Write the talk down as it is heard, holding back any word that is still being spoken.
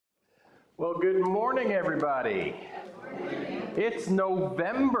Well, good morning, everybody. It's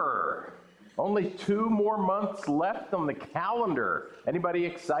November. Only 2 more months left on the calendar. Anybody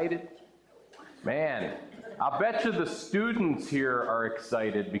excited? Man, I'll bet you the students here are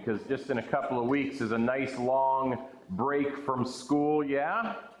excited because just in a couple of weeks is a nice long break from school,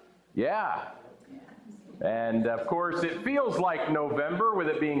 yeah? Yeah. And of course, it feels like November with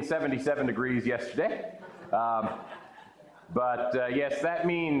it being 77 degrees yesterday. But yes, that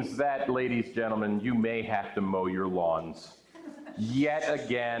means that, ladies and gentlemen, you may have to mow your lawns yet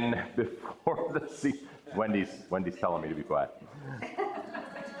again before the season. Wendy's telling me to be quiet.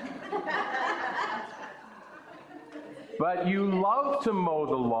 But you love to mow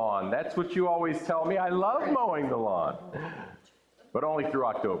the lawn. That's what you always tell me. I love mowing the lawn, but only through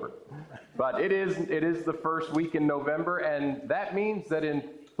October. But it is the first week in November, and that means that in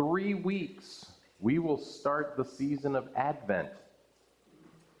 3 weeks, we will start the season of Advent.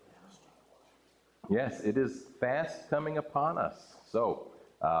 Yes, it is fast coming upon us. So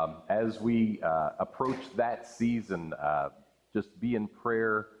as we approach that season, just be in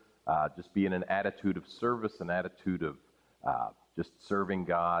prayer, just be in an attitude of service, an attitude of just serving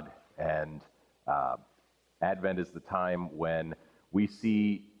God. And Advent is the time when we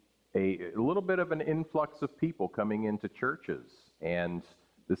see a little bit of an influx of people coming into churches. And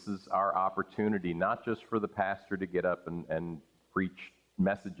this is our opportunity, not just for the pastor to get up and preach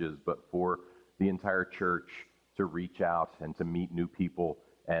messages, but for the entire church to reach out and to meet new people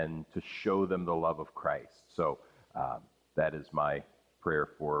and to show them the love of Christ. So that is my prayer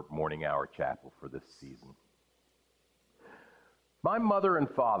for Morning Hour Chapel for this season. My mother and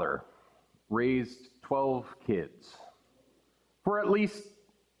father raised 12 kids for at least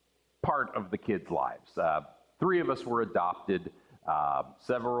part of the kids' lives. 3 of us were adopted.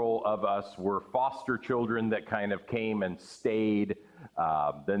 Several of us were foster children that kind of came and stayed.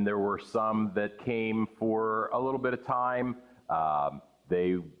 Then there were some that came for a little bit of time.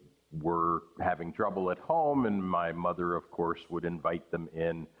 They were having trouble at home, and my mother, of course, would invite them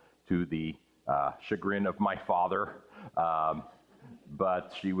in to the chagrin of my father.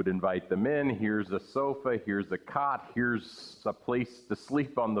 But she would invite them in. Here's a sofa, here's a cot, here's a place to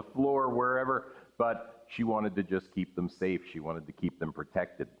sleep on the floor, wherever. But she wanted to just keep them safe. She wanted to keep them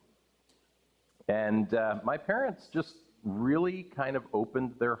protected. And my parents just really kind of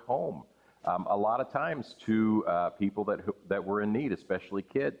opened their home a lot of times to people that were in need, especially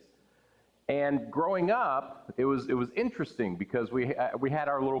kids. And growing up, it was interesting because we had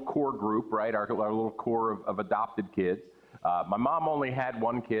our little core group, right? Our little core of adopted kids. My mom only had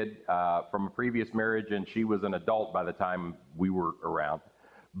 1 kid from a previous marriage, and she was an adult by the time we were around.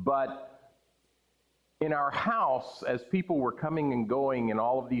 But in our house, as people were coming and going and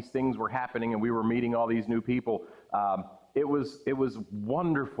all of these things were happening and we were meeting all these new people, it was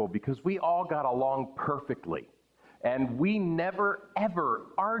wonderful because we all got along perfectly. And we never, ever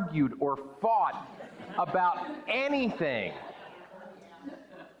argued or fought about anything.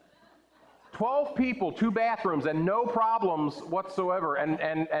 12 people, 2 bathrooms, and no problems whatsoever.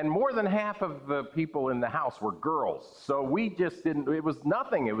 And more than half of the people in the house were girls. So we just didn't, it was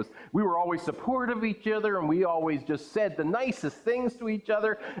nothing. We were always supportive of each other, and we always just said the nicest things to each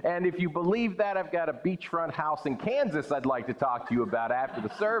other. And if you believe that, I've got a beachfront house in Kansas I'd like to talk to you about after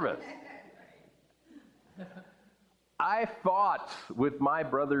the service. I fought with my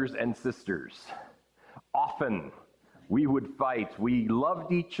brothers and sisters often. We would fight. We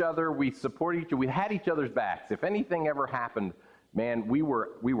loved each other. We supported each other. We had each other's backs. If anything ever happened, man, we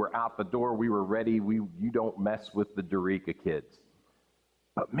were out the door. We were ready. You don't mess with the Dorica kids.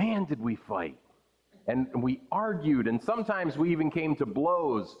 But man, did we fight. And we argued, and sometimes we even came to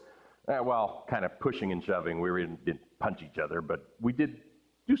blows. Well, kind of pushing and shoving. We didn't punch each other, but we did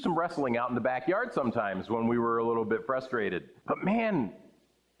do some wrestling out in the backyard sometimes when we were a little bit frustrated. But man,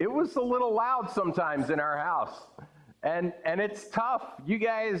 it was a little loud sometimes in our house. And it's tough. You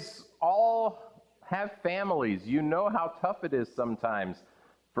guys all have families. You know how tough it is sometimes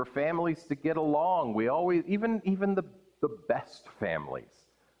for families to get along. We always, even the best families,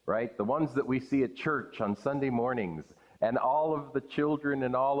 right? The ones that we see at church on Sunday mornings, and all of the children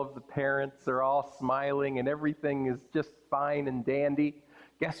and all of the parents are all smiling and everything is just fine and dandy.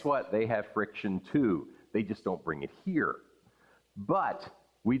 Guess what? They have friction too. They just don't bring it here. But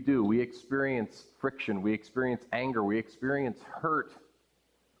we do. We experience friction. We experience anger. We experience hurt.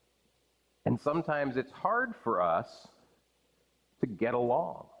 And sometimes it's hard for us to get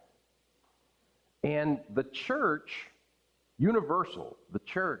along. And the church, universal, the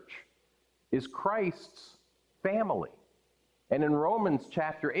church, is Christ's family. And in Romans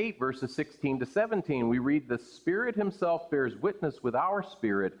chapter 8, verses 16 to 17, we read, "The Spirit himself bears witness with our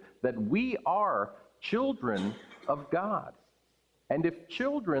spirit that we are children of God. And if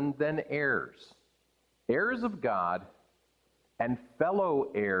children, then heirs, heirs of God and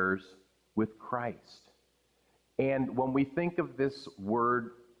fellow heirs with Christ." And when we think of this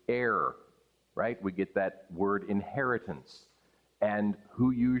word heir, right, we get that word inheritance. And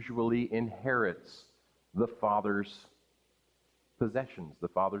who usually inherits the father's possessions, the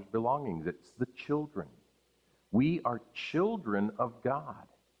father's belongings? It's the children. We are children of God.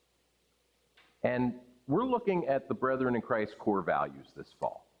 And we're looking at the Brethren in Christ core values this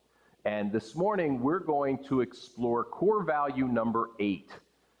fall. And this morning, we're going to explore core value number 8.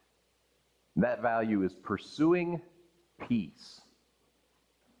 That value is pursuing peace.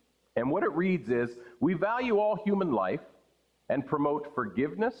 And what it reads is, "We value all human life and promote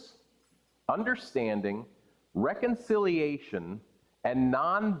forgiveness, understanding, reconciliation, and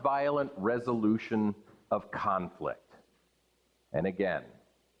nonviolent resolution of conflict." And again,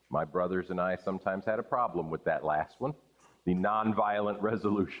 my brothers and I sometimes had a problem with that last one, the nonviolent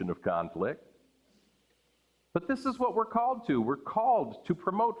resolution of conflict. But this is what we're called to. We're called to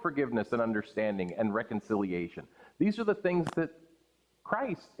promote forgiveness and understanding and reconciliation. These are the things that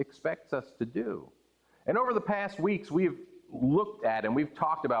Christ expects us to do. And over the past weeks, we've looked at and we've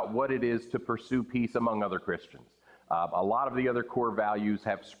talked about what it is to pursue peace among other Christians. A lot of the other core values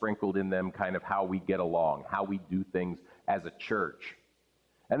have sprinkled in them kind of how we get along, how we do things as a church.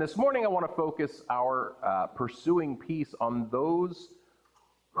 And this morning I want to focus our pursuing peace on those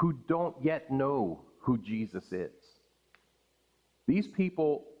who don't yet know who Jesus is. These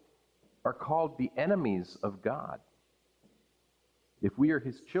people are called the enemies of God. If we are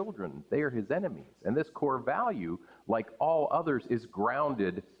his children, they are his enemies. And this core value, like all others, is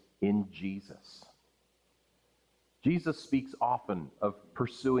grounded in Jesus. Jesus speaks often of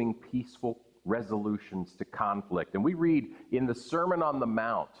pursuing peaceful resolutions to conflict. And we read in the Sermon on the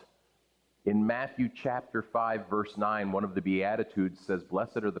Mount, in Matthew chapter 5, verse 9, one of the Beatitudes says,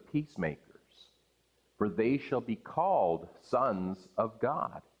 "Blessed are the peacemakers, for they shall be called sons of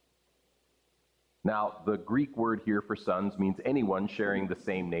God." Now, the Greek word here for sons means anyone sharing the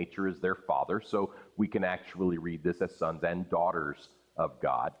same nature as their father, so we can actually read this as sons and daughters of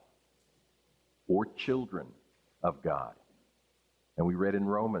God, or children of God. And we read in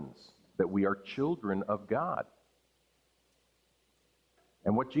Romans that we are children of God.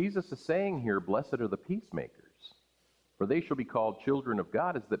 And what Jesus is saying here, "Blessed are the peacemakers, for they shall be called children of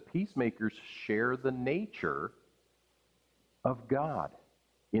God," is that peacemakers share the nature of God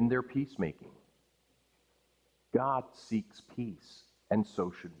in their peacemaking. God seeks peace, and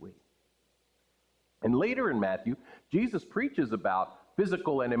so should we. And later in Matthew, Jesus preaches about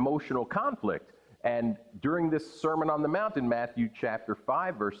physical and emotional conflict. And during this Sermon on the Mount in Matthew chapter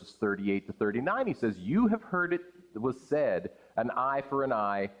 5, verses 38 to 39, he says, "You have heard it was said, an eye for an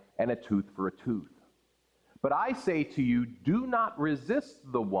eye and a tooth for a tooth. But I say to you, do not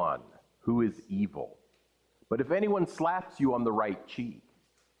resist the one who is evil. But if anyone slaps you on the right cheek,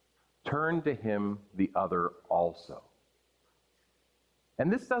 turn to him the other also."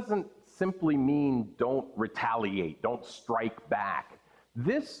 And this doesn't simply mean don't retaliate, don't strike back.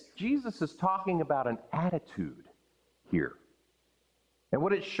 Jesus is talking about an attitude here. And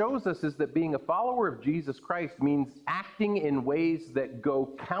what it shows us is that being a follower of Jesus Christ means acting in ways that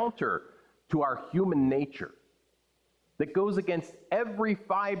go counter to our human nature, that goes against every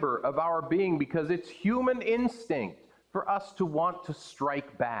fiber of our being, because it's human instinct for us to want to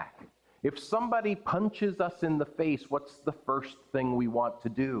strike back. If somebody punches us in the face, what's the first thing we want to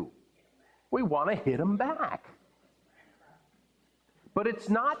do? We want to hit them back. But it's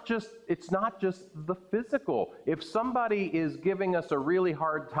not just the physical. If somebody is giving us a really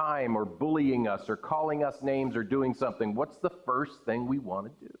hard time or bullying us or calling us names or doing something, what's the first thing we want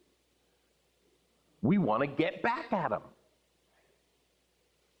to do? We want to get back at them.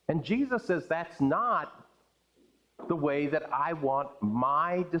 And Jesus says that's not the way that I want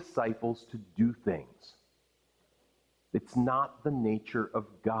my disciples to do things. It's not the nature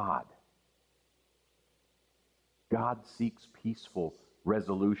of God. God seeks peaceful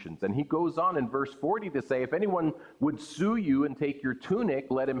resolutions. And he goes on in verse 40 to say, if anyone would sue you and take your tunic,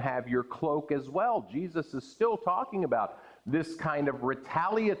 let him have your cloak as well. Jesus is still talking about this kind of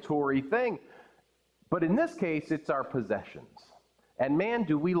retaliatory thing. But in this case, it's our possessions. And man,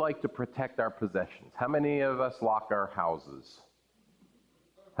 do we like to protect our possessions. How many of us lock our houses?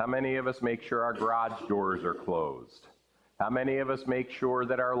 How many of us make sure our garage doors are closed? How many of us make sure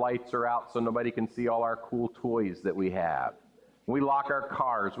that our lights are out so nobody can see all our cool toys that we have? We lock our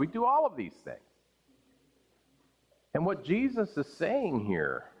cars. We do all of these things. And what Jesus is saying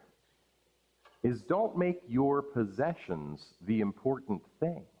here is don't make your possessions the important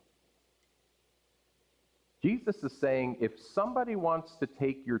thing. Jesus is saying if somebody wants to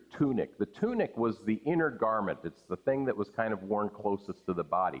take your tunic, the tunic was the inner garment. It's the thing that was kind of worn closest to the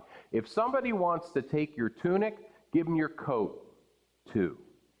body. If somebody wants to take your tunic, give them your coat too.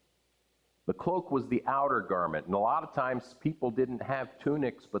 The cloak was the outer garment, and a lot of times people didn't have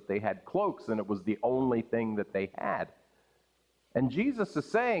tunics, but they had cloaks, and it was the only thing that they had. And Jesus is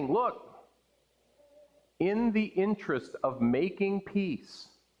saying, look, in the interest of making peace,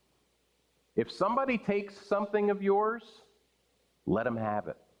 if somebody takes something of yours, let them have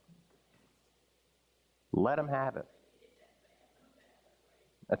it. Let them have it.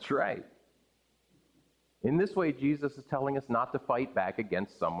 That's right. In this way, Jesus is telling us not to fight back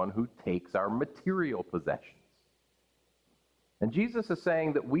against someone who takes our material possessions. And Jesus is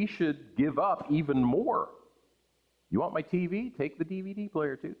saying that we should give up even more. You want my TV? Take the DVD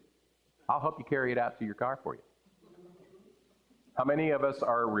player too. I'll help you carry it out to your car for you. How many of us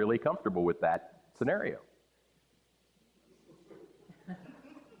are really comfortable with that scenario?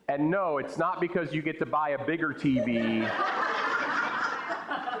 And no, it's not because you get to buy a bigger TV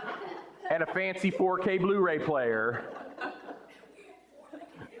and a fancy 4K Blu-ray player.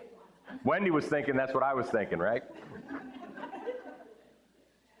 Wendy was thinking that's what I was thinking, right?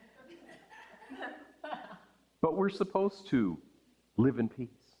 But we're supposed to live in peace.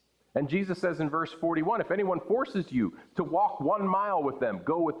 And Jesus says in verse 41, if anyone forces you to walk 1 mile with them,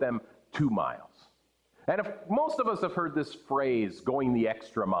 go with them 2 miles. And if most of us have heard this phrase, going the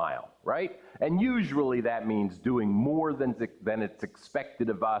extra mile, right? And usually that means doing more than it's expected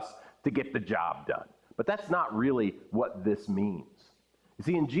of us to get the job done. But that's not really what this means. You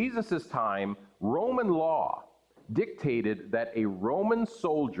see, in Jesus' time, Roman law dictated that a Roman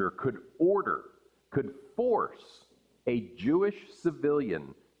soldier could force a Jewish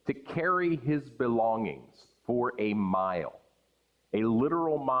civilian to carry his belongings for a mile, a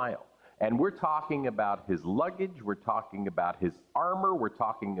literal mile. And we're talking about his luggage, we're talking about his armor, we're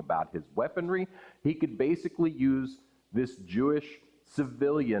talking about his weaponry. He could basically use this Jewish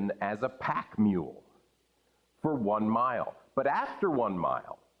civilian as a pack mule for 1 mile. But after 1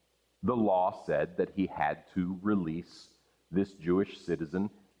 mile, the law said that he had to release this Jewish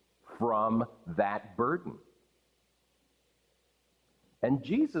citizen from that burden. And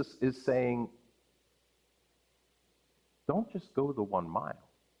Jesus is saying, don't just go the 1 mile.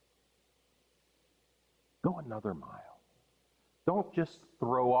 Go another mile. Don't just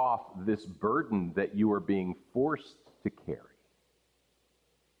throw off this burden that you are being forced to carry.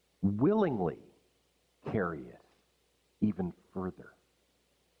 Willingly carry it even further.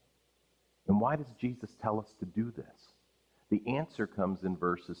 And why does Jesus tell us to do this? The answer comes in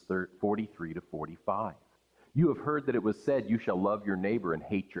verses 43 to 45. You have heard that it was said, you shall love your neighbor and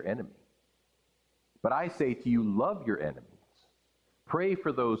hate your enemy. But I say to you, love your enemies. Pray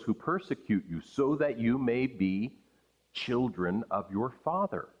for those who persecute you, so that you may be children of your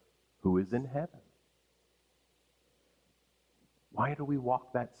Father who is in heaven. Why do we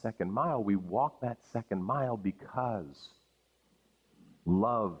walk that 2nd mile? We walk that 2nd mile because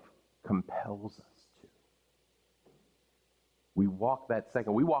love compels us to. We walk that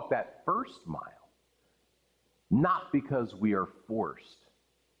 1st mile. Not because we are forced,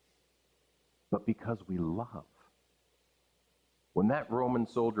 but because we love. When that Roman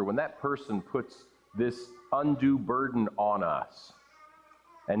soldier, when that person puts this undue burden on us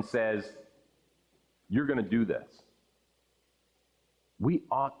and says, you're going to do this, we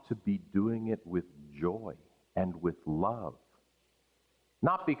ought to be doing it with joy and with love.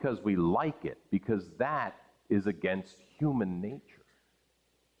 Not because we like it, because that is against human nature.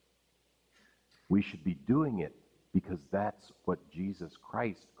 We should be doing it because that's what Jesus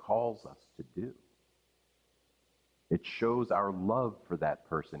Christ calls us to do. It shows our love for that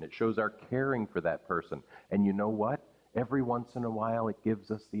person. It shows our caring for that person. And you know what? Every once in a while, it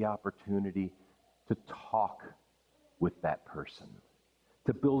gives us the opportunity to talk with that person,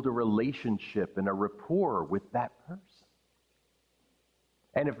 to build a relationship and a rapport with that person.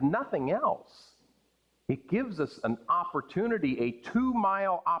 And if nothing else, it gives us an opportunity, a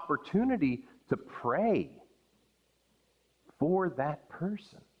 2-mile opportunity to pray for that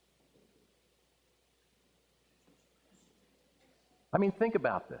person. I mean, think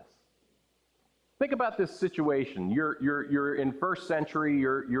about this. Think about this situation. You're in 1st century,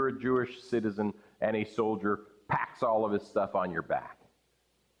 you're a Jewish citizen, and a soldier packs all of his stuff on your back.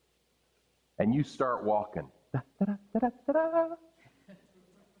 And you start walking. Da, da, da, da, da, da.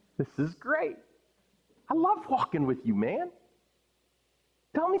 This is great. I love walking with you, man.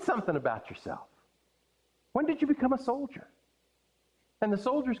 Tell me something about yourself. When did you become a soldier? And the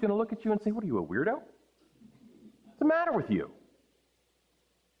soldier's going to look at you and say, what are you, a weirdo? What's the matter with you?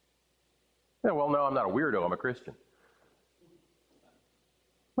 Yeah, well, no, I'm not a weirdo. I'm a Christian.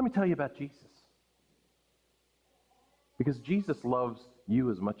 Let me tell you about Jesus. Because Jesus loves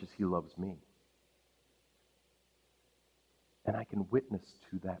you as much as he loves me. And I can witness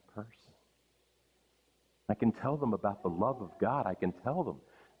to that person. I can tell them about the love of God. I can tell them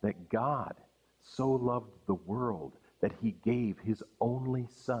that God so loved the world that he gave his only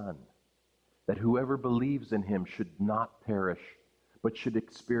Son, that whoever believes in him should not perish, but should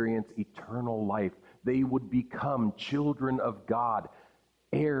experience eternal life. They would become children of God,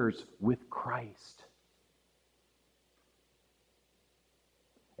 heirs with Christ.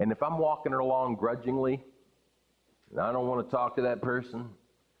 And if I'm walking along grudgingly, and I don't want to talk to that person,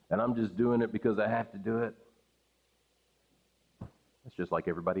 and I'm just doing it because I have to do it, that's just like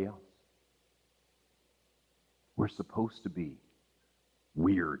everybody else. We're supposed to be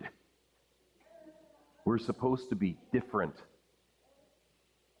weird. We're supposed to be different.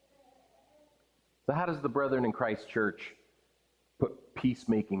 So how does the Brethren in Christ Church put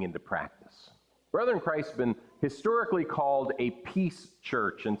peacemaking into practice? Brethren in Christ has been historically called a peace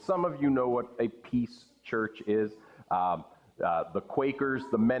church, and some of you know what a peace church is. The Quakers,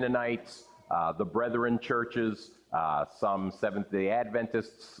 the Mennonites, the Brethren churches, some Seventh-day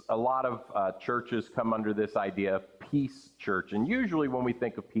Adventists, a lot of churches come under this idea of peace church. And usually when we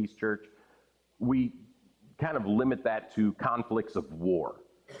think of peace church, we kind of limit that to conflicts of war,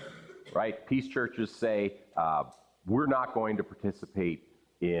 right? Peace churches say, we're not going to participate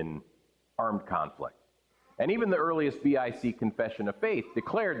in armed conflict. And even the earliest BIC Confession of Faith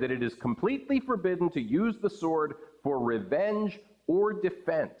declared that it is completely forbidden to use the sword for revenge or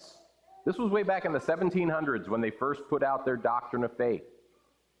defense. This was way back in the 1700s when they first put out their doctrine of faith.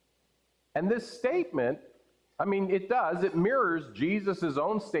 And this statement, it mirrors Jesus'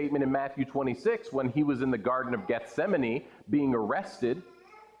 own statement in Matthew 26 when he was in the Garden of Gethsemane being arrested.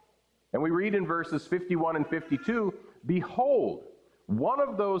 And we read in verses 51 and 52, "Behold, one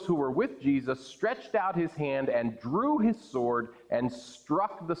of those who were with Jesus stretched out his hand and drew his sword and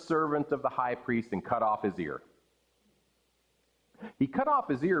struck the servant of the high priest and cut off his ear." He cut off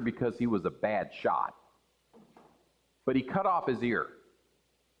his ear because he was a bad shot. But he cut off his ear.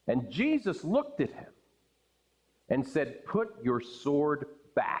 And Jesus looked at him and said, "Put your sword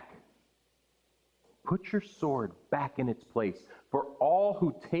back. Put your sword back in its place. For all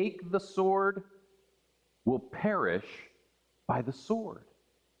who take the sword will perish by the sword."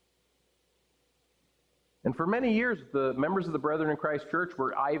 And for many years, the members of the Brethren in Christ Church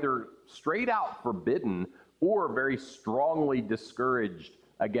were either straight out forbidden or very strongly discouraged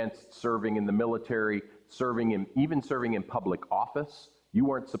against serving in the military, even serving in public office. You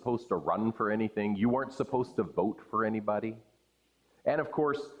weren't supposed to run for anything. You weren't supposed to vote for anybody. And of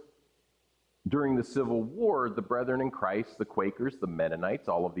course, during the Civil War, the Brethren in Christ, the Quakers, the Mennonites,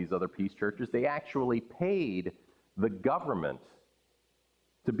 all of these other peace churches, they actually paid the government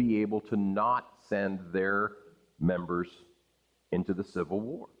to be able to not send their members into the Civil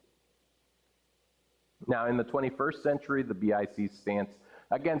War. Now, in the 21st century, the BIC's stance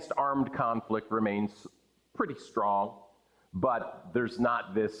against armed conflict remains pretty strong, but there's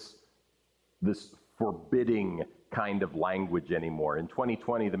not this forbidding kind of language anymore. In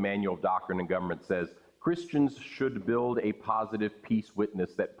 2020, the Manual of Doctrine and Government says, Christians should build a positive peace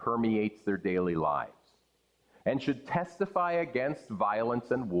witness that permeates their daily lives and should testify against violence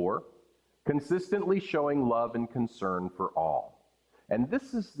and war, consistently showing love and concern for all. And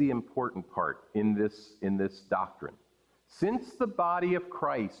this is the important part in this doctrine. Since the body of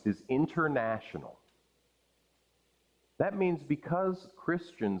Christ is international, that means because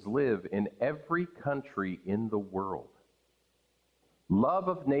Christians live in every country in the world, love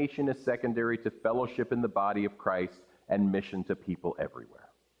of nation is secondary to fellowship in the body of Christ and mission to people everywhere.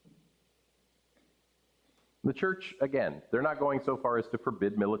 The church, again, they're not going so far as to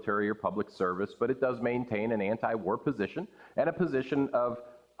forbid military or public service, but it does maintain an anti-war position and a position of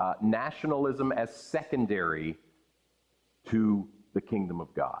nationalism as secondary to the kingdom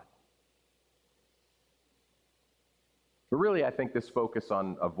of God. But really, I think this focus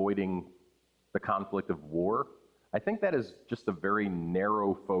on avoiding the conflict of war, I think that is just a very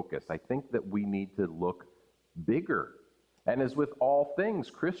narrow focus. I think that we need to look bigger. And as with all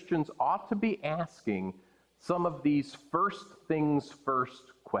things, Christians ought to be asking some of these first things first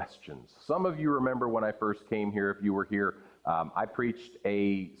questions. Some of you remember when I first came here, if you were here, I preached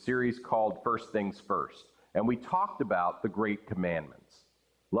a series called First Things First. And we talked about the great commandments.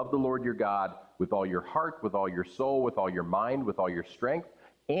 Love the Lord your God with all your heart, with all your soul, with all your mind, with all your strength,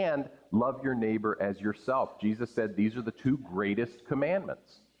 and love your neighbor as yourself. Jesus said these are the two greatest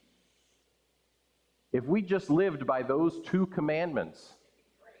commandments. If we just lived by those two commandments,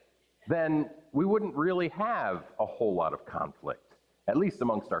 then we wouldn't really have a whole lot of conflict, at least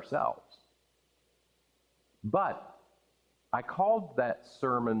amongst ourselves. But I called that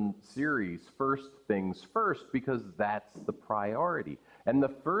sermon series First Things First because that's the priority. And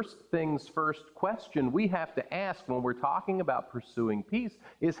the first things first question we have to ask when we're talking about pursuing peace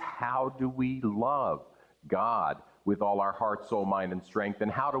is, how do we love God with all our heart, soul, mind, and strength?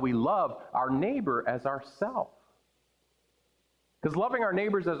 And how do we love our neighbor as ourselves? Because loving our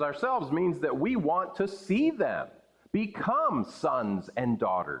neighbors as ourselves means that we want to see them become sons and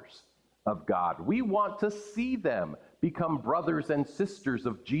daughters of God. We want to see them become brothers and sisters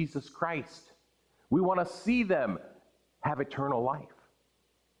of Jesus Christ. We want to see them have eternal life.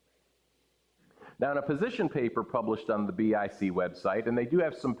 Now, in a position paper published on the BIC website, and they do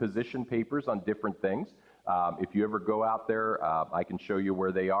have some position papers on different things. If you ever go out there, I can show you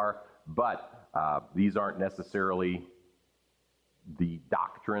where they are, but these aren't necessarily the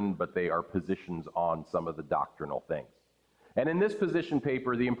doctrine, but they are positions on some of the doctrinal things. And in this position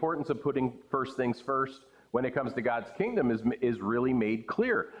paper, the importance of putting first things first when it comes to God's kingdom is really made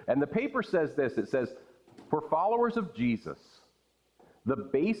clear. And the paper says this, it says, for followers of Jesus, the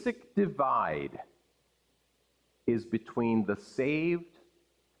basic divide is between the saved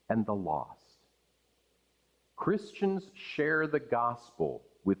and the lost. Christians share the gospel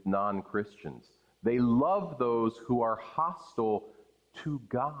with non-Christians. They love those who are hostile to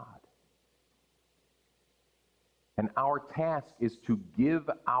God. And our task is to give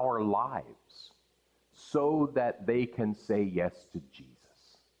our lives so that they can say yes to Jesus.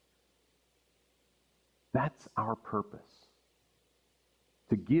 That's our purpose.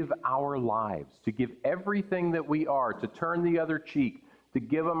 To give our lives, to give everything that we are, to turn the other cheek, to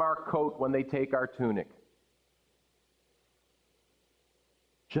give them our coat when they take our tunic.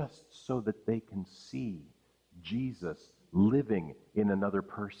 Just so that they can see Jesus living in another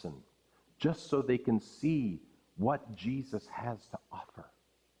person. Just so they can see what Jesus has to offer.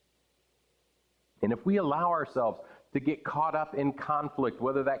 And if we allow ourselves to get caught up in conflict,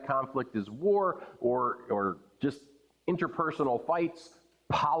 whether that conflict is war or just interpersonal fights,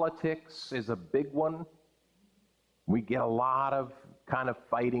 politics is a big one. We get a lot of kind of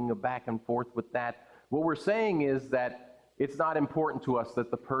fighting back and forth with that. What we're saying is that it's not important to us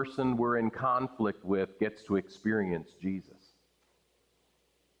that the person we're in conflict with gets to experience Jesus.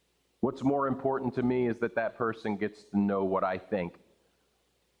 What's more important to me is that that person gets to know what I think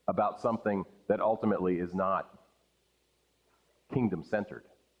about something that ultimately is not kingdom-centered.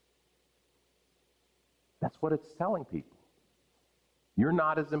 That's what it's telling people. You're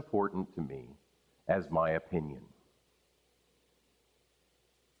not as important to me as my opinion.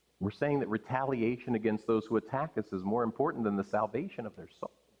 We're saying that retaliation against those who attack us is more important than the salvation of their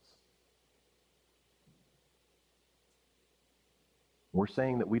souls. We're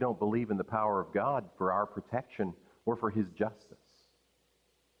saying that we don't believe in the power of God for our protection or for his justice.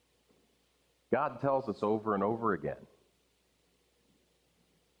 God tells us over and over again,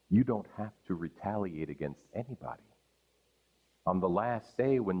 you don't have to retaliate against anybody. On the last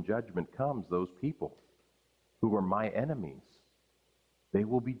day when judgment comes, those people who are my enemies, they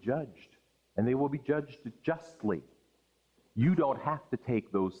will be judged, and they will be judged justly. You don't have to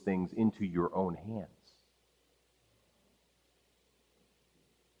take those things into your own hands.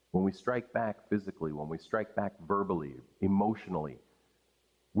 When we strike back physically, when we strike back verbally, emotionally,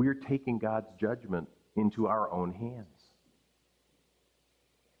 we're taking God's judgment into our own hands.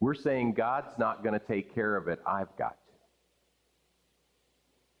 We're saying God's not going to take care of it, I've got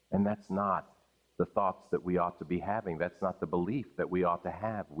to. And that's not the thoughts that we ought to be having. That's not the belief that we ought to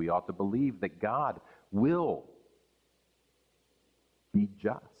have. We ought to believe that God will be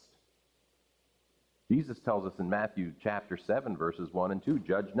just. Jesus tells us in Matthew chapter 7, verses 1 and 2,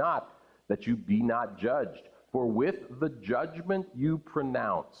 judge not, that you be not judged. For with the judgment you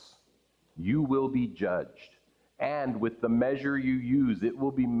pronounce, you will be judged. And with the measure you use, it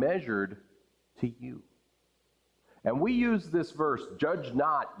will be measured to you. And we use this verse, judge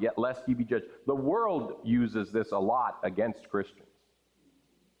not, yet lest ye be judged. The world uses this a lot against Christians.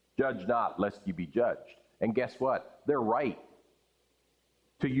 Judge not, lest ye be judged. And guess what? They're right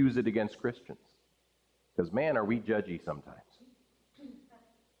to use it against Christians. Because, man, are we judgy sometimes.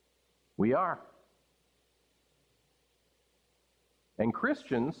 We are. And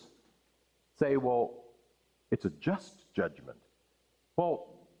Christians say, well, it's a just judgment. Well,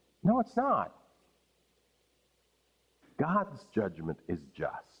 no, it's not. God's judgment is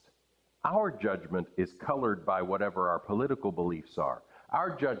just. Our judgment is colored by whatever our political beliefs are.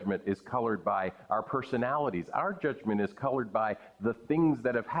 Our judgment is colored by our personalities. Our judgment is colored by the things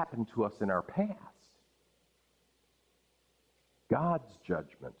that have happened to us in our past. God's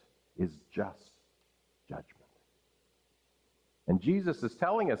judgment is just judgment. And Jesus is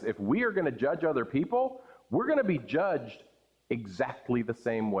telling us if we are going to judge other people, we're going to be judged exactly the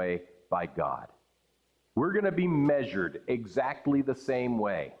same way by God. We're going to be measured exactly the same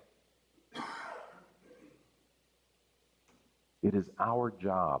way. It is our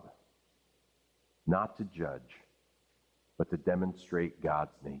job not to judge, but to demonstrate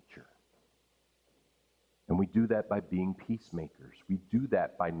God's nature. And we do that by being peacemakers. We do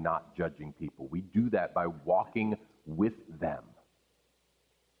that by not judging people. We do that by walking with them,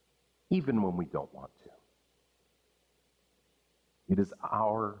 even when we don't want to. It is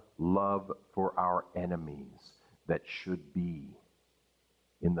our love for our enemies that should be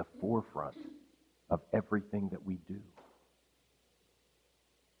in the forefront of everything that we do.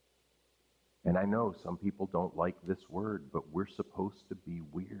 And I know some people don't like this word, but we're supposed to be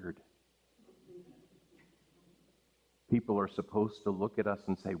weird. People are supposed to look at us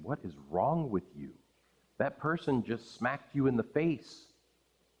and say, "What is wrong with you? That person just smacked you in the face,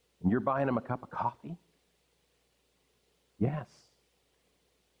 and you're buying them a cup of coffee?" Yes.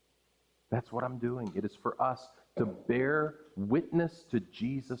 That's what I'm doing. It is for us to bear witness to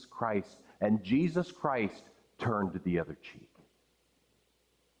Jesus Christ, and Jesus Christ turned the other cheek.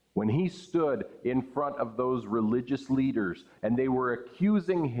 When he stood in front of those religious leaders and they were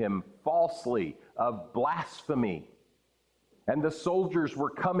accusing him falsely of blasphemy, and the soldiers were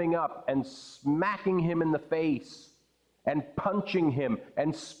coming up and smacking him in the face and punching him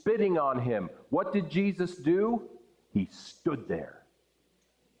and spitting on him, what did Jesus do? He stood there.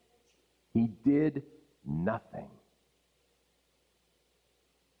 He did nothing.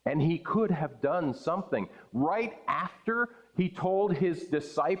 And he could have done something. Right after he told his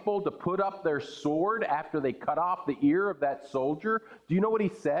disciple to put up their sword after they cut off the ear of that soldier, do you know what he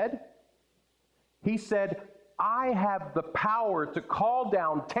said? He said, "I have the power to call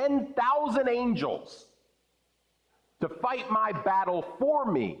down 10,000 angels to fight my battle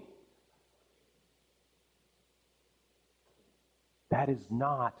for me." That is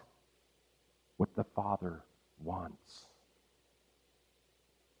not what the Father wants.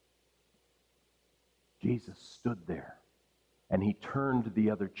 Jesus stood there and he turned the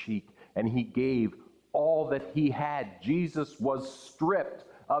other cheek and he gave all that he had. Jesus was stripped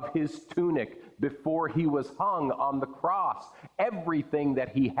of his tunic before he was hung on the cross. Everything that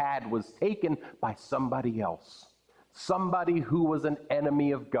he had was taken by somebody else, somebody who was an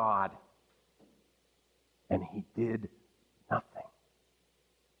enemy of God. And he did nothing.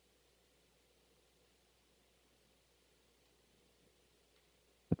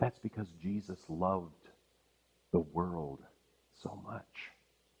 But that's because Jesus loved the world so much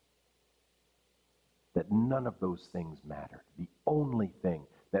that none of those things mattered. The only thing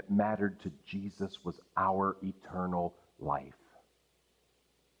that mattered to Jesus was our eternal life.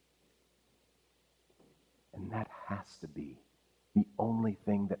 And that has to be the only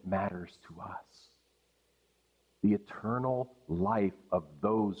thing that matters to us. The eternal life of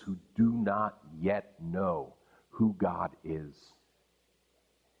those who do not yet know who God is.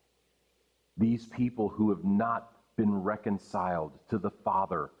 These people who have not been reconciled to the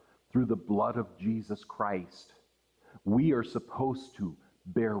Father through the blood of Jesus Christ. We are supposed to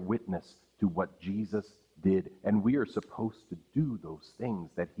bear witness to what Jesus did, and we are supposed to do those things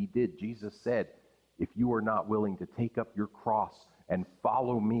that he did. Jesus said, if you are not willing to take up your cross and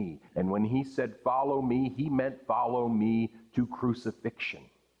follow me, and when he said follow me, he meant follow me to crucifixion.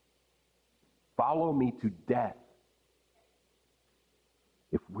 Follow me to death.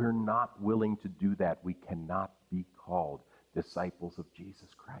 If we're not willing to do that, we cannot be called disciples of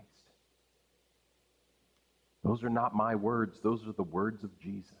Jesus Christ. Those are not my words. Those are the words of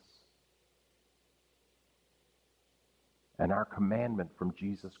Jesus. And our commandment from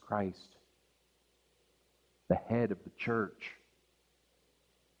Jesus Christ, the head of the church,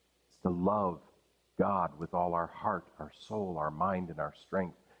 is to love God with all our heart, our soul, our mind, and our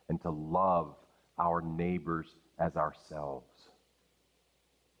strength, and to love our neighbors as ourselves.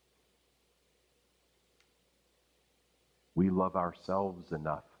 We love ourselves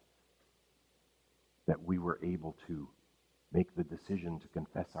enough that we were able to make the decision to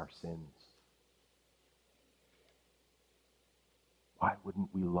confess our sins. Why wouldn't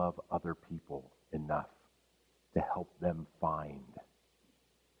we love other people enough to help them find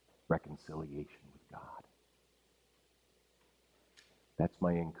reconciliation with God? That's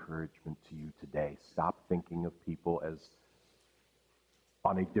my encouragement to you today. Stop thinking of people as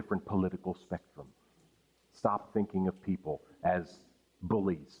on a different political spectrum. Stop thinking of people as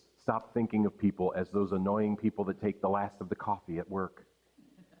bullies. Stop thinking of people as those annoying people that take the last of the coffee at work.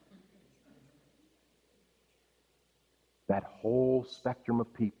 That whole spectrum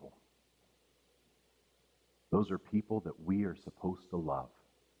of people, those are people that we are supposed to love.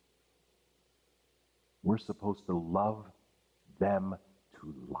 We're supposed to love them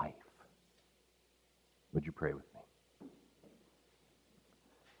to life. Would you pray with me?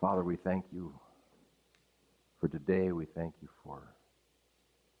 Father, we thank you for today. We thank you for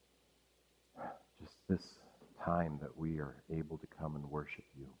just this time that we are able to come and worship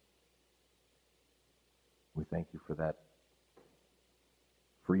you. We thank you for that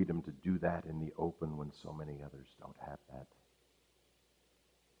freedom to do that in the open when so many others don't have that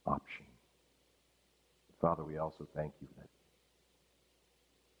option. Father, we also thank you that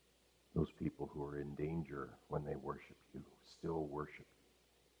those people who are in danger when they worship you still worship you.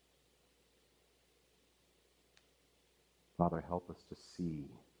 Father, help us to see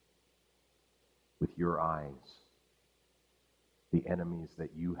with your eyes the enemies that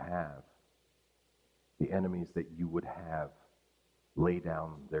you have, the enemies that you would have lay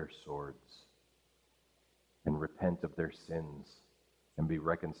down their swords and repent of their sins and be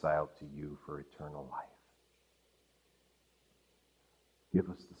reconciled to you for eternal life. Give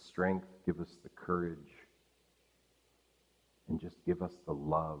us the strength, give us the courage, and just give us the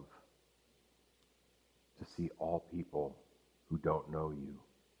love to see all people who don't know you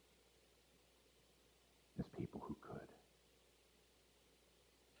as people who could.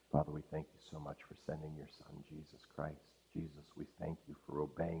 Father, we thank you so much for sending your Son, Jesus Christ. Jesus, we thank you for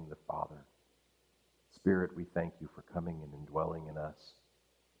obeying the Father. Spirit, we thank you for coming and indwelling in us.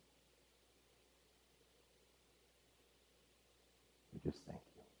 We just thank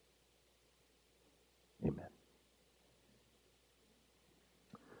you. Amen.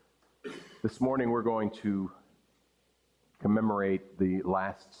 This morning we're going to commemorate the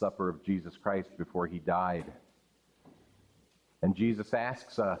Last Supper of Jesus Christ before he died. And Jesus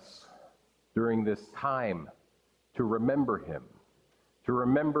asks us during this time to remember him, to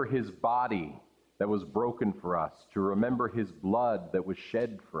remember his body that was broken for us, to remember his blood that was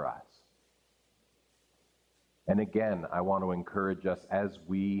shed for us. And again, I want to encourage us as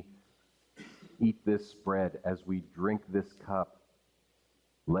we eat this bread, as we drink this cup,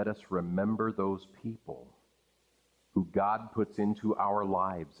 let us remember those people who God puts into our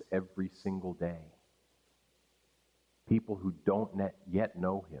lives every single day. People who don't yet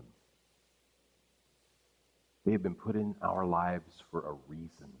know him. They have been put in our lives for a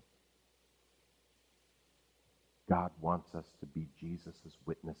reason. God wants us to be Jesus'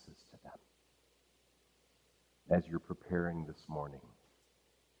 witnesses to them. As you're preparing this morning,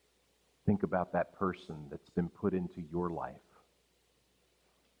 think about that person that's been put into your life.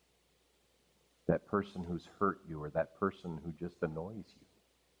 That person who's hurt you, or that person who just annoys you.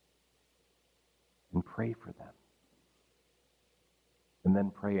 And pray for them. And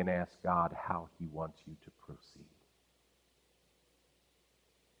then pray and ask God how he wants you to proceed.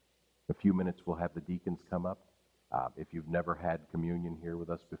 In a few minutes we'll have the deacons come up. If you've never had communion here with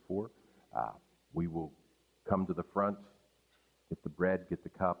us before, we will come to the front, get the bread, get the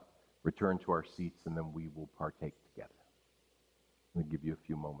cup, return to our seats, and then we will partake together. I'm going to give you a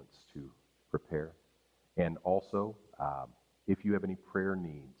few moments to prepare. And also, if you have any prayer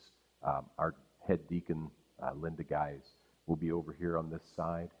needs, our head deacon, Linda Guys, will be over here on this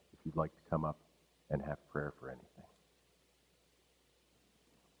side if you'd like to come up and have prayer for anything.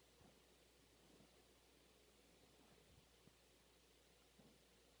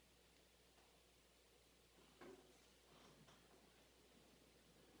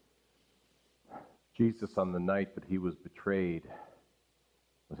 Jesus, on the night that he was betrayed,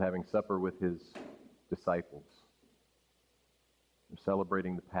 was having supper with his disciples. They're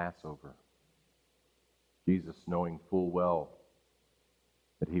celebrating the Passover. Jesus, knowing full well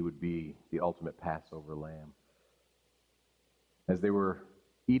that he would be the ultimate Passover lamb. As they were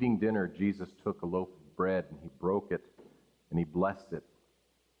eating dinner, Jesus took a loaf of bread and he broke it and he blessed it.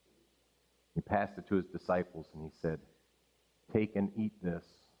 He passed it to his disciples and he said, "Take and eat this.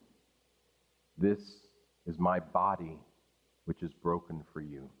 This is my body, which is broken for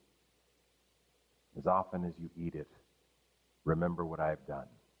you. As often as you eat it, remember what I have done."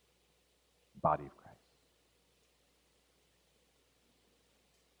 Body of Christ.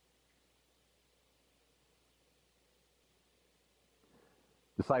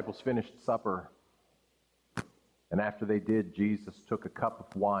 Disciples finished supper, and after they did, Jesus took a cup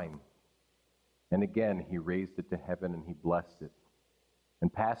of wine, and again he raised it to heaven and he blessed it,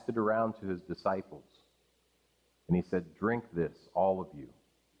 and passed it around to his disciples. And he said, "Drink this, all of you.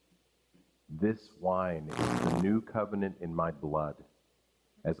 This wine is the new covenant in my blood.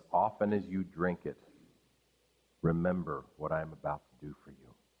 As often as you drink it, remember what I am about to do for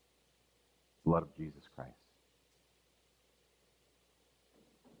you. Blood of Jesus Christ.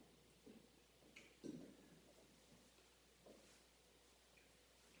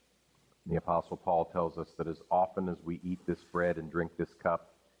 The Apostle Paul tells us that as often as we eat this bread and drink this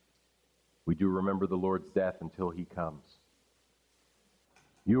cup, we do remember the Lord's death until he comes.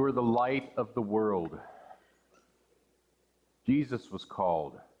 You are the light of the world. Jesus was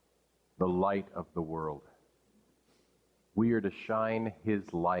called the light of the world. We are to shine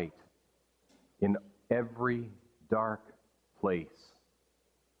his light in every dark place.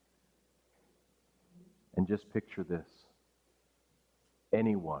 And just picture this.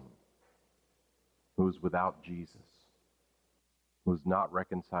 Anyone who is without Jesus, who is not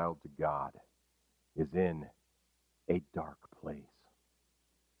reconciled to God, is in a dark place.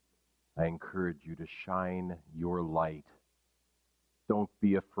 I encourage you to shine your light. Don't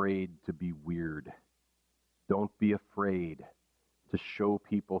be afraid to be weird. Don't be afraid to show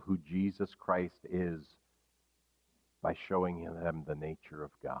people who Jesus Christ is by showing them the nature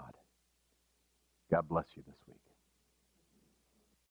of God. God bless you this week.